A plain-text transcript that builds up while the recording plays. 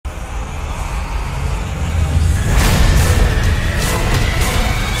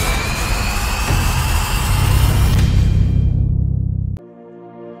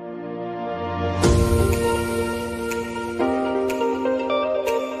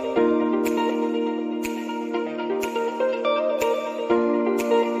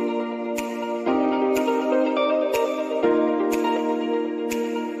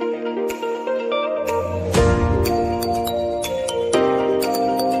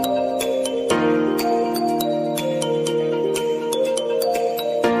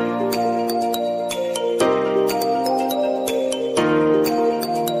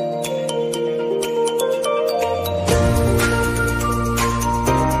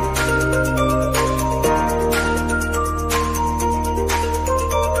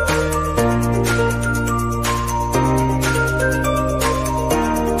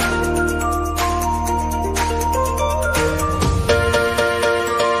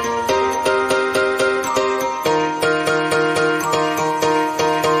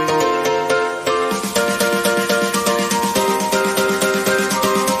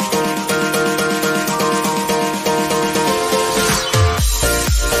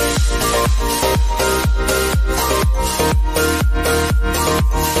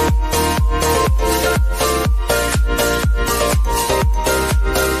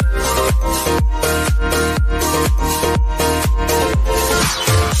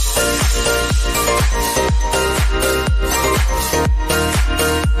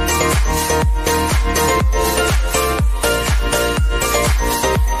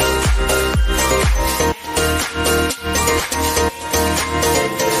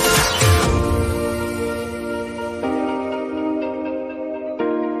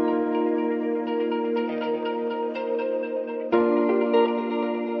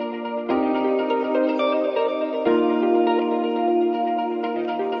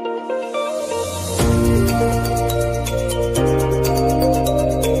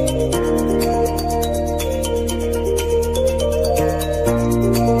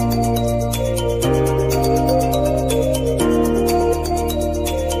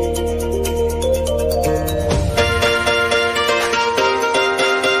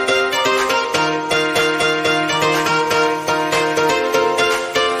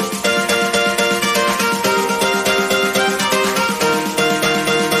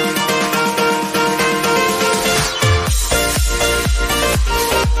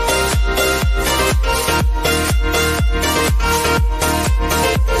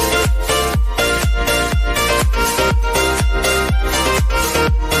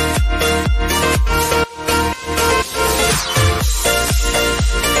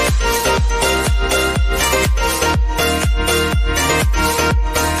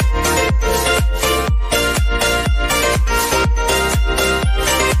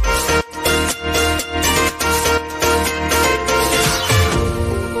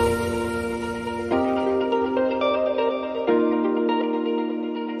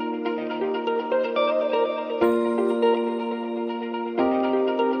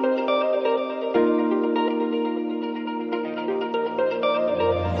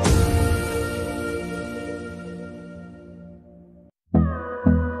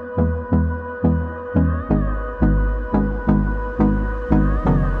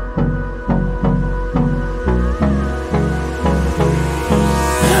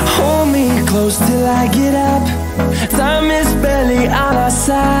close till I get up. Time is barely on our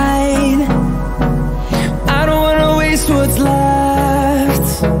side. I don't wanna waste what's left.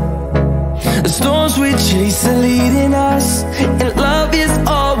 The storms we chase are leading us, and love is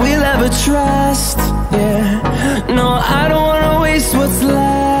all we'll ever trust. Yeah, no, I don't wanna waste what's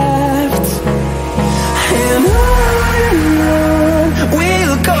left. And on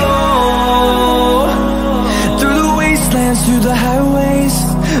we'll go, through the wastelands, through the highways,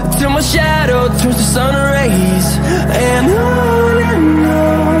 till my shadow turns to sun rays. And on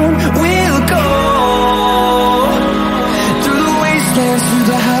we'll go, through the wastelands, through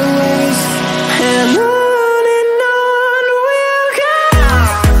the highways, and on we'll go.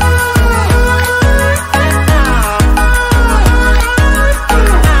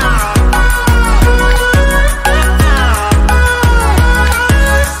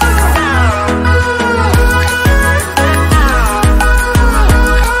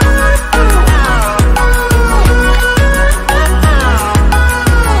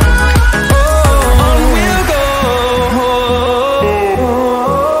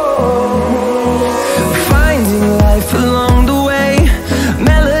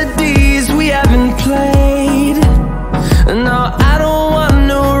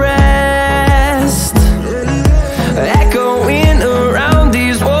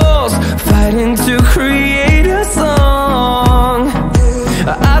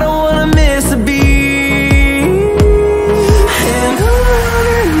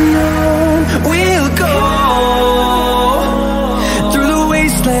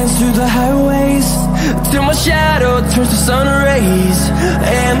 Through the highways, till my shadow turns to sun rays.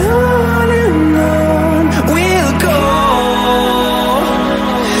 And on we'll go,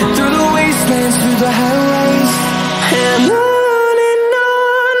 through the wastelands, through the highways, and on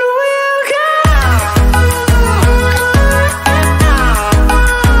we'll go.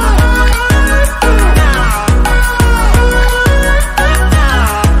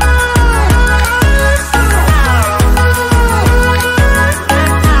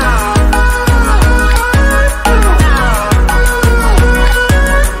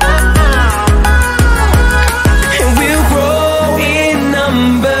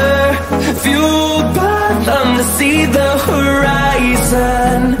 See the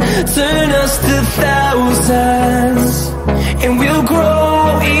horizon, turn us to thousands, and we'll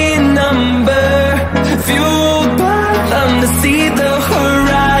grow in number, fueled by them. To see the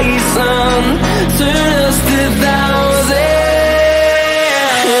horizon, turn us to thousands,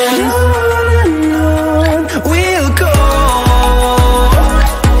 and on we'll go,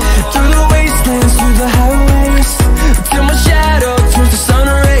 through the wastelands, through the highways, till my shadow turns to sun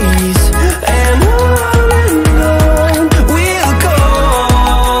rays. And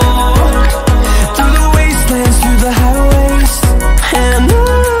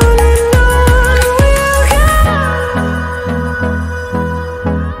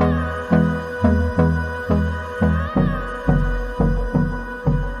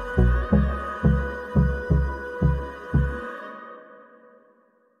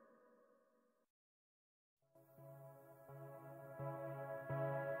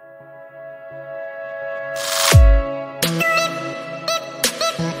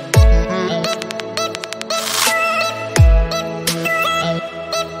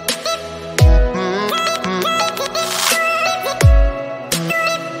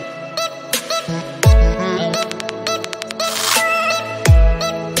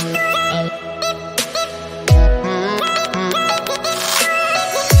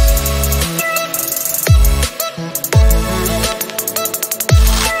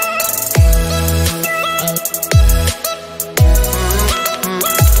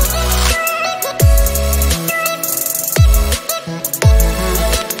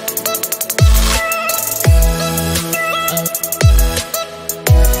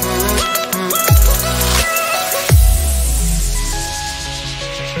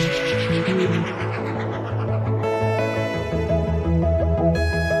You.